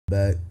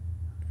back.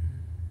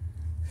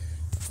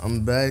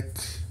 I'm back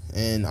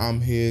and I'm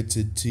here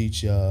to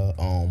teach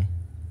y'all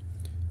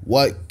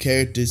what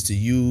characters to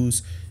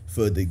use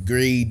for the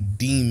Grey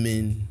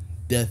Demon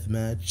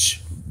deathmatch,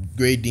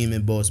 Grey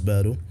Demon boss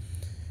battle.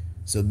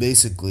 So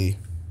basically,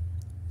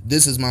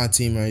 this is my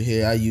team right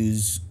here. I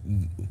use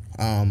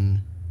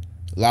Lolly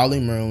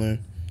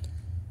Merlin,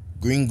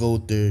 Green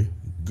Gother,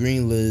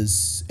 Green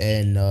Liz,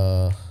 and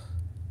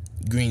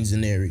Green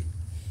Zaneri.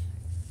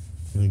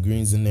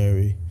 Green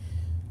Zaneri.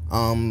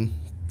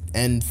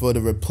 And for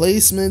the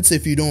replacements,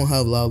 if you don't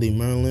have Lolly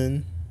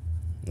Merlin,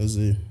 let's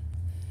see.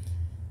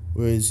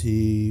 Where is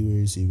he?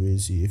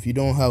 If you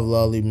don't have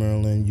Lolly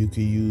Merlin, you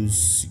could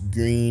use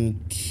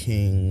Green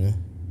King.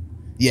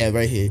 Yeah,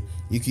 right here.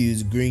 You could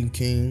use Green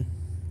King.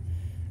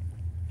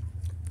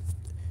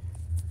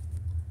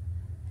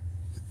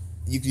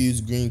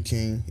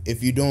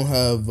 If you don't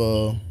have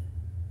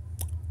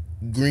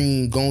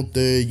Green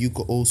Gunther, you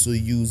could also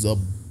use a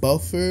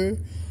buffer.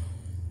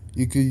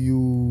 You could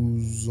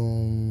use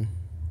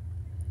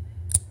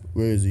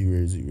where is he?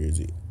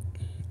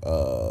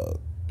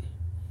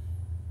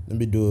 Let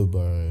me do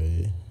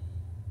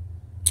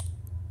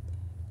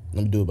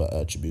it by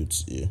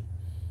attributes. Yeah.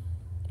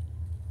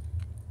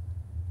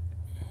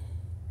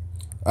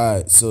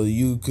 Alright, so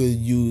you could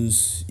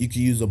use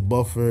a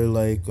buffer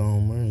like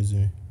where is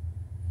he?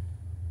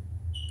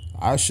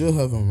 I should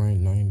have him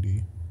ranked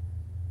 90.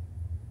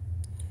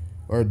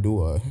 Or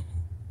do I?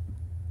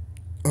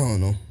 I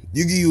don't know.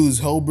 You can use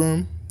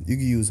Hellbrim.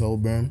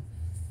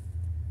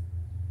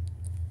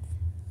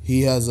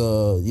 He has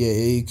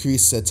it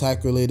increased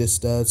attack related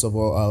stats of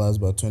all allies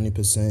by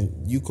 20%.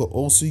 You could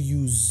also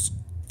use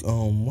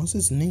what's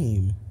his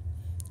name?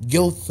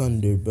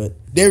 Gilthunder, but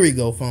there we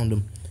go, found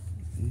him.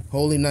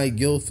 Holy Knight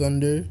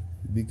Gilthunder,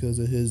 because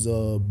of his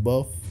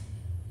buff.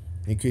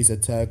 Increase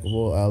attack of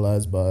all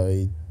allies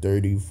by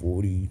 30,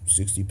 40,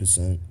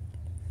 60%.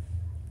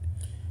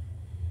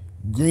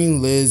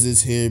 Green Liz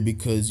is here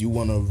because you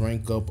want to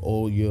rank up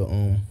all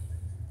your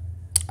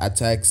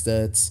attack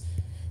stats.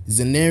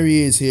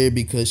 Zaneri is here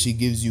because she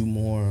gives you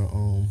more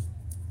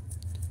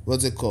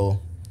what's it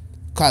called?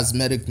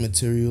 Cosmetic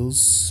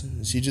materials.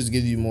 She just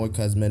gives you more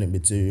cosmetic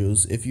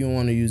materials. If you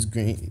want to use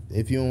Green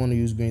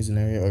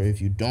Zaneri, or if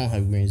you don't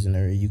have Green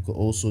Zaneri, you could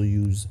also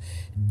use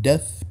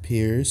Death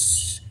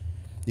Pierce.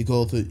 You could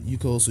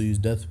also use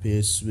Death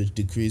Pierce, which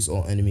decrease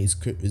all enemies'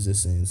 crit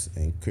resistance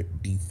and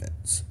crit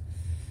defense.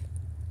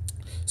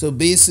 So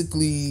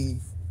basically,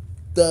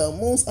 the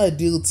most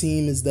ideal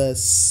team is that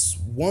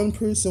one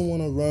person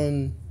want to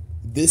run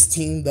this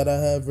team that I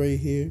have right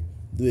here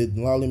with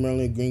Lolly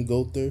Merlin, Green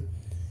Gother,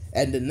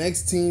 and the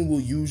next team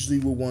will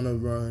want to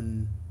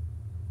run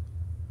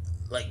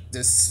like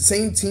the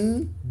same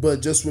team,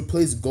 but just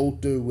replace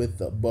Gother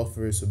with a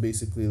buffer. So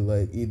basically,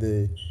 like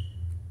either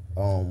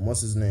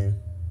what's his name,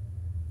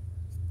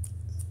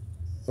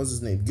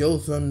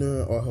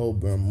 Gilthunder or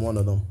Hellbrim, one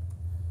of them.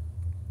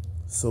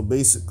 So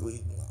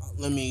basically,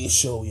 let me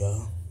show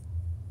y'all.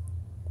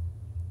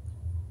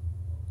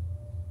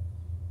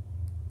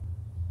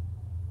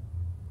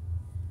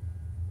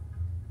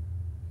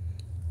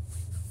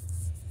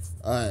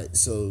 Alright,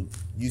 so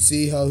you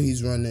see how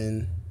he's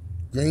running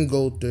Green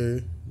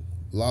Gother,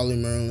 Lolly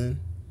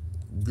Merlin,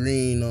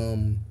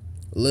 Green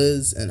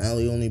Liz, and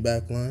Alioni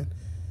backline.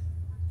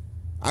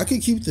 I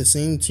could keep the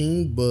same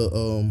team, but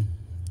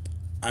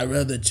I'd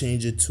rather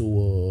change it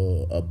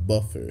to a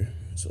buffer.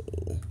 So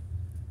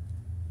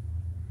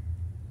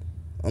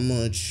I'm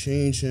gonna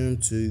change him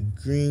to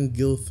Green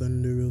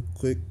Gilthunder real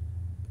quick.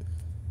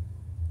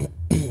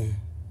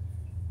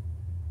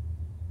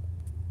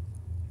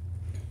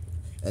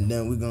 And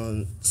then we're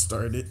gonna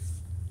start it.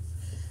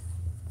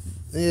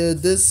 Yeah,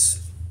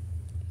 this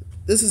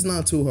is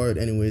not too hard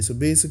anyway. So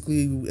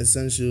basically,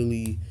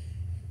 essentially,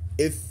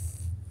 if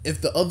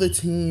the other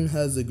team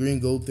has a Green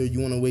Gother,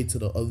 you want to wait till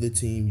the other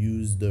team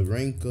use the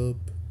rank up,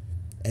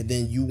 and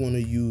then you want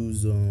to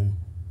use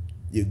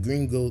your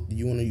Green Gother.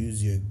 You want to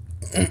use your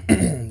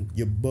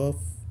your buff,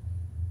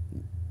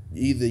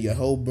 either your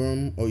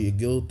Hellbrim or your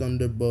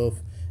Gilthunder buff,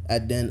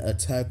 and then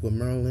attack with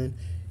Merlin.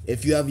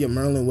 If you have your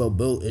Merlin well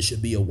built, it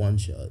should be a one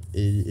shot.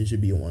 It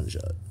should be a one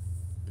shot.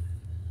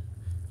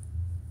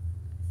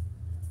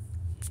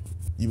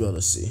 You better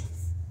see.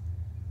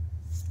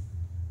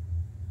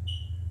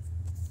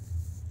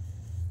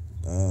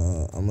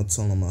 I'm gonna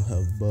tell him I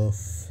have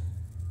buff.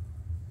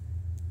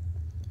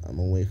 I'm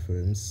gonna wait for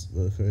his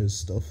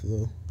stuff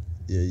though.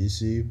 Yeah, you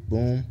see,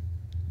 boom,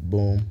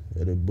 boom,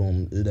 and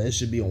boom. That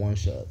should be a one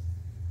shot.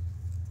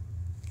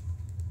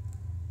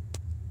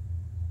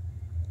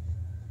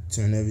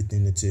 Turn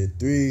everything to tier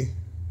 3.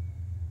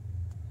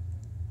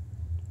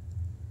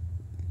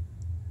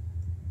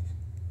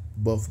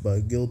 Buffed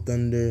by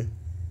Gilthunder.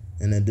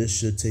 And then this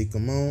should take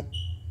him out.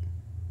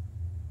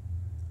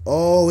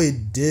 Oh,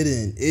 it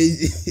didn't.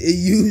 It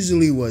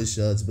usually one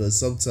shots, but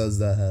sometimes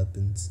that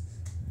happens.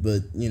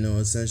 But, you know,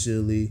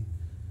 essentially,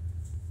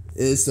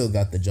 it still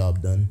got the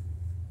job done.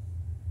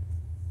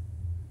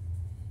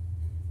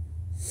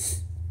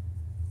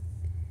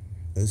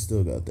 It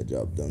still got the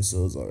job done,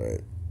 so it's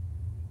alright.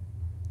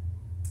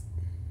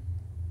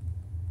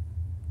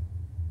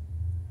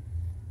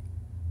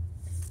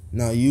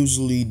 Now,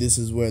 usually this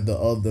is where the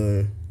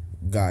other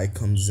guy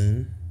comes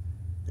in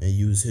and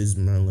use his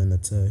Merlin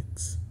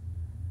attacks.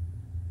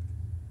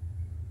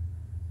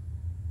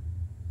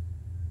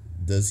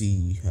 Does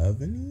he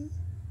have any?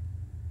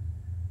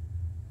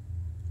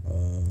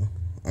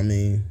 I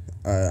mean,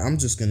 I'm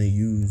just gonna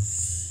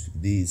use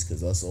these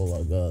because that's all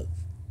I got.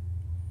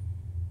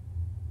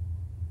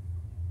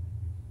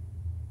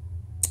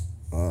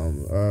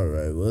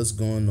 Alright, what's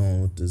going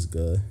on with this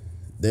guy?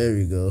 There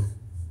we go.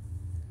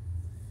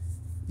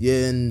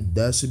 Yeah, and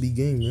that should be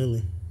game,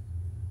 really.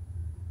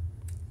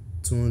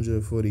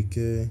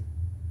 240k.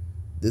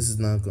 This is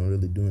not gonna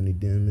really do any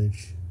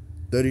damage.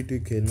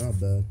 33k, not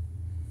bad.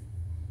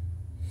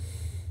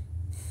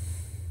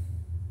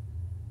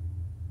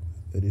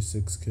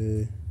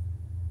 36k.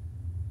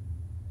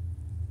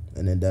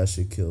 And then that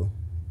should kill.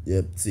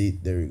 Yep, see,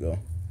 there we go.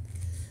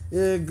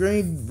 Yeah,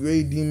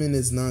 Great Demon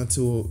is not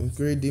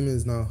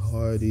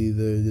hard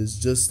either. It's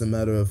just a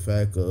matter of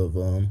fact of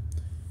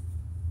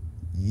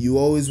you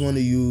always want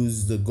to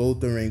use the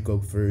gold to rank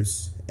up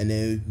first, and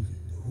then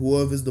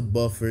whoever's the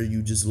buffer,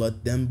 you just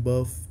let them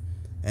buff,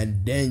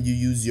 and then you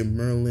use your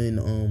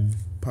Merlin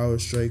power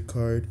strike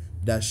card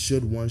that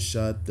should one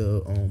shot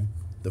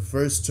the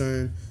first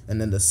turn, and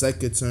then the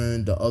second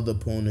turn the other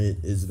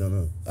opponent is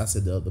gonna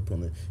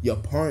your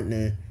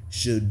partner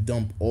should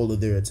dump all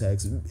of their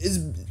attacks. It's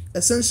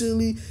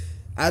essentially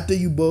after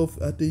you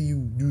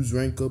use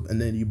rank up and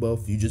then you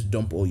buff, you just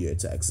dump all your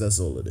attacks. That's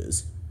all it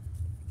is.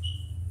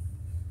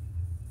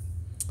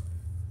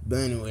 But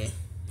anyway,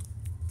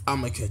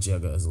 I'm gonna catch y'all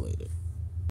guys later.